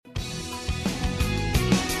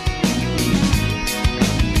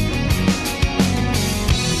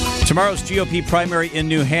Tomorrow's GOP primary in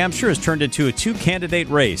New Hampshire has turned into a two-candidate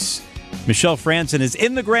race. Michelle Franzen is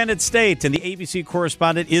in the Granite State, and the ABC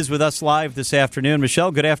correspondent is with us live this afternoon.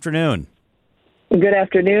 Michelle, good afternoon. Good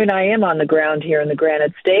afternoon. I am on the ground here in the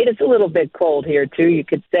Granite State. It's a little bit cold here, too, you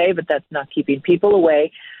could say, but that's not keeping people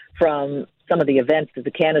away from some of the events that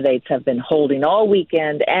the candidates have been holding all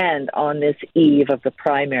weekend and on this eve of the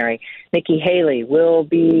primary. Nikki Haley will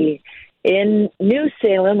be in New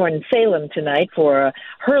Salem or in Salem tonight for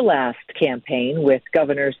her last campaign with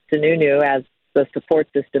Governor Sununu as the support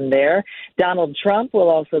system there. Donald Trump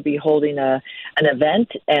will also be holding an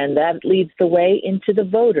event, and that leads the way into the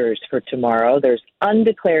voters for tomorrow. There's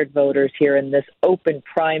undeclared voters here in this open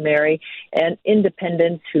primary and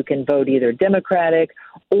independents who can vote either Democratic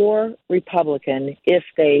or Republican if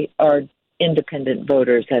they are independent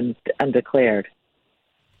voters and undeclared.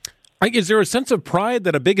 Is there a sense of pride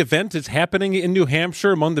that a big event is happening in New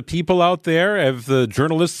Hampshire among the people out there? Have the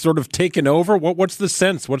journalists sort of taken over? What's the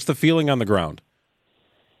sense? What's the feeling on the ground?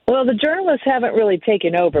 Well, the journalists haven't really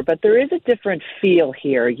taken over, but there is a different feel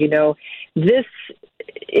here. You know, this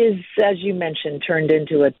is, as you mentioned, turned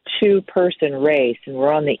into a two-person race, and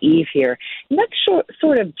we're on the eve here. And that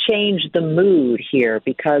sort of changed the mood here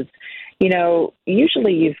because, you know,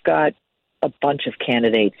 usually you've got a bunch of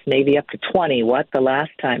candidates, maybe up to 20, the last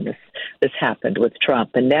time this happened with Trump.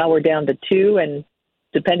 And now we're down to two, and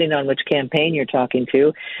depending on which campaign you're talking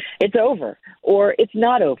to, it's over or it's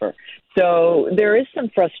not over. So there is some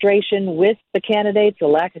frustration with the candidates, a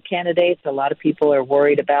lack of candidates. A lot of people are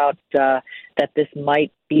worried about that this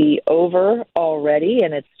might be over already,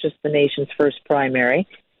 and it's just the nation's first primary.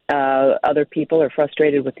 Other people are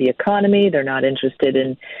frustrated with the economy. They're not interested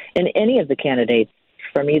in any of the candidates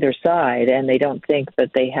from either side, and they don't think that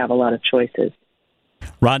they have a lot of choices.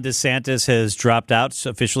 Ron DeSantis has dropped out,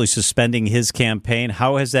 officially suspending his campaign.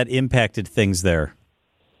 How has that impacted things there?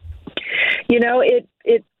 You know,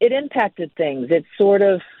 it impacted things. It sort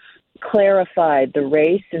of clarified the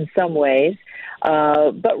race in some ways,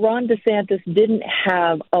 but Ron DeSantis didn't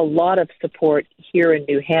have a lot of support here in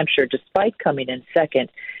New Hampshire, despite coming in second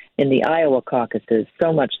in the Iowa caucuses,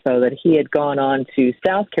 so much so that he had gone on to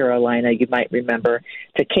South Carolina, you might remember,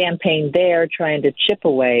 to campaign there, trying to chip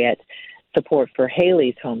away at support for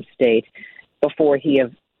Haley's home state before he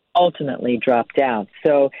ultimately dropped out.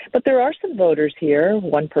 So, but there are some voters here.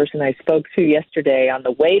 One person I spoke to yesterday on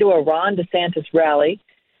the way to a Ron DeSantis rally,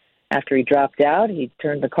 after he dropped out, he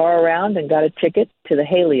turned the car around and got a ticket to the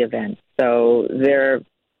Haley event. So the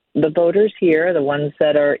voters here, the ones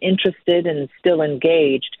that are interested and still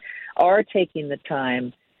engaged, are taking the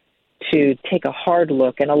time to take a hard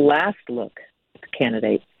look and a last look at the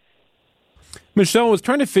candidates. Michelle was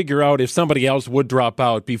trying to figure out if somebody else would drop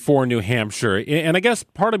out before New Hampshire. And I guess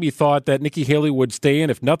part of me thought that Nikki Haley would stay in,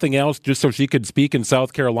 if nothing else, just so she could speak in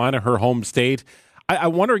South Carolina, her home state.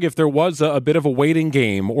 I'm wondering if there was a bit of a waiting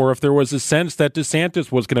game or if there was a sense that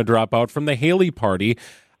DeSantis was going to drop out from the Haley party.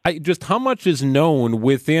 Just how much is known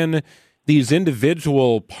within these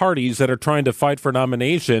individual parties that are trying to fight for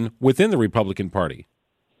nomination within the Republican Party?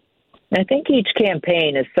 I think each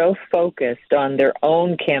campaign is so focused on their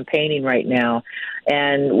own campaigning right now,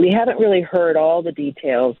 and we haven't really heard all the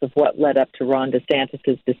details of what led up to Ron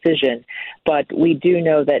DeSantis' decision, but we do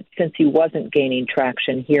know that since he wasn't gaining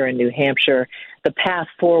traction here in New Hampshire, the path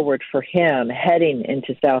forward for him heading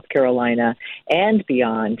into South Carolina and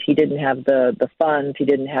beyond, he didn't have the funds, he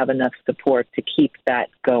didn't have enough support to keep that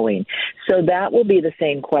going. So that will be the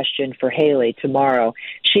same question for Haley tomorrow.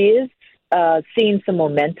 She is seeing some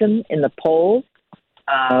momentum in the polls.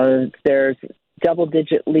 There's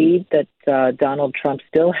double-digit lead that Donald Trump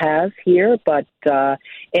still has here, but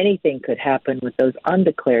anything could happen with those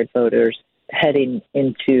undeclared voters heading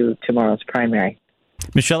into tomorrow's primary.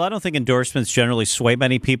 Michelle, I don't think endorsements generally sway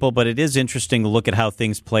many people, but it is interesting to look at how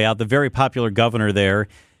things play out. The very popular governor there,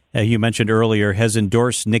 you mentioned earlier, has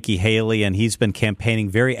endorsed Nikki Haley, and he's been campaigning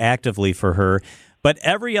very actively for her. But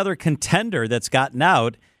every other contender that's gotten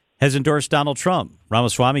out has endorsed Donald Trump.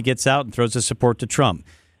 Ramaswamy gets out and throws his support to Trump.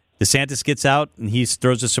 DeSantis gets out and he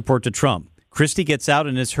throws his support to Trump. Christie gets out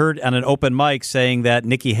and is heard on an open mic saying that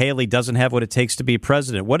Nikki Haley doesn't have what it takes to be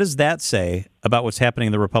president. What does that say about what's happening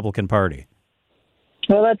in the Republican Party?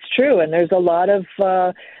 Well, that's true, and there's a lot of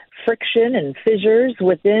friction and fissures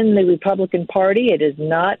within the Republican Party. It is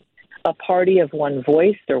not a party of one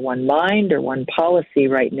voice or one mind or one policy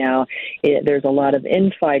right now. There's a lot of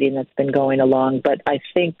infighting that's been going along, but I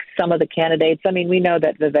think some of the candidates, I mean, we know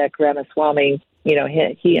that Vivek Ramaswamy, you know,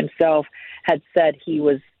 he himself had said he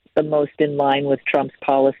was the most in line with Trump's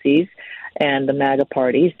policies and the MAGA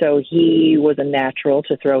party, so he was a natural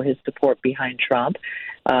to throw his support behind Trump.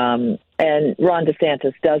 And Ron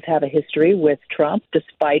DeSantis does have a history with Trump,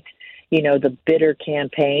 despite the bitter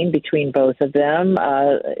campaign between both of them,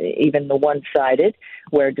 even the one-sided,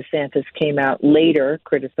 where DeSantis came out later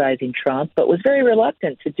criticizing Trump, but was very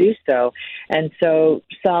reluctant to do so. And so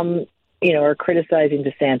some, are criticizing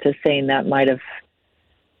DeSantis, saying that might have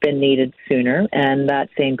been needed sooner. And that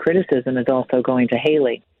same criticism is also going to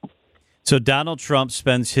Haley. So Donald Trump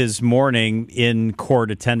spends his morning in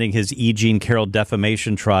court attending his E. Jean Carroll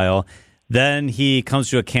defamation trial. Then he comes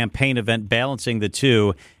to a campaign event balancing the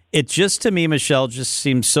two. It just, to me, Michelle, just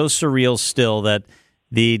seems so surreal still that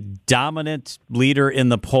the dominant leader in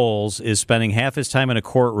the polls is spending half his time in a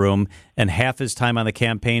courtroom and half his time on the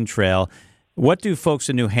campaign trail. What do folks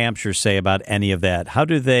in New Hampshire say about any of that? How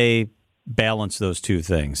do they balance those two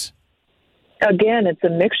things? Again, it's a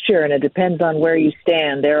mixture, and it depends on where you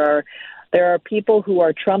stand. There are people who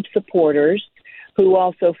are Trump supporters who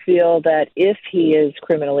also feel that if he is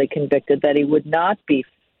criminally convicted, that he would not be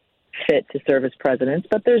fit to serve as president.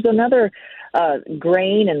 But there's another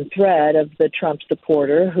grain and thread of the Trump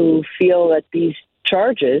supporter who feel that these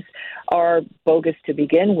charges are bogus to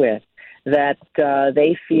begin with, that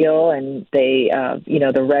they feel and they,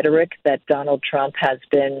 the rhetoric that Donald Trump has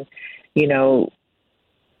been,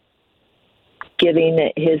 giving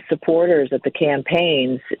his supporters at the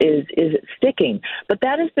campaigns is sticking. But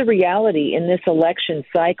that is the reality in this election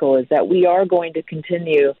cycle, is that we are going to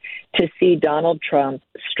continue to see Donald Trump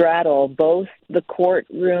straddle both the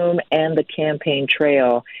courtroom and the campaign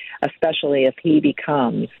trail, especially if he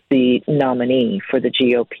becomes the nominee for the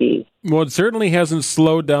GOP. Well, it certainly hasn't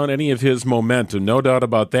slowed down any of his momentum. No doubt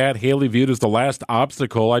about that. Haley viewed as the last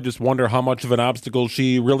obstacle. I just wonder how much of an obstacle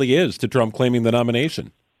she really is to Trump claiming the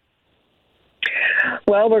nomination.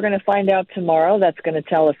 Well, we're going to find out tomorrow. That's going to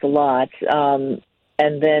tell us a lot. And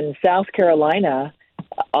then South Carolina,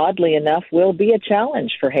 oddly enough, will be a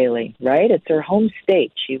challenge for Haley, right? It's her home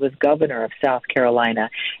state. She was governor of South Carolina.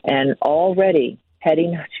 And already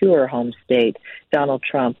heading to her home state, Donald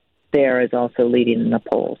Trump there is also leading in the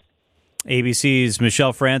polls. ABC's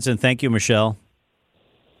Michelle Franzen. Thank you, Michelle.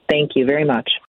 Thank you very much.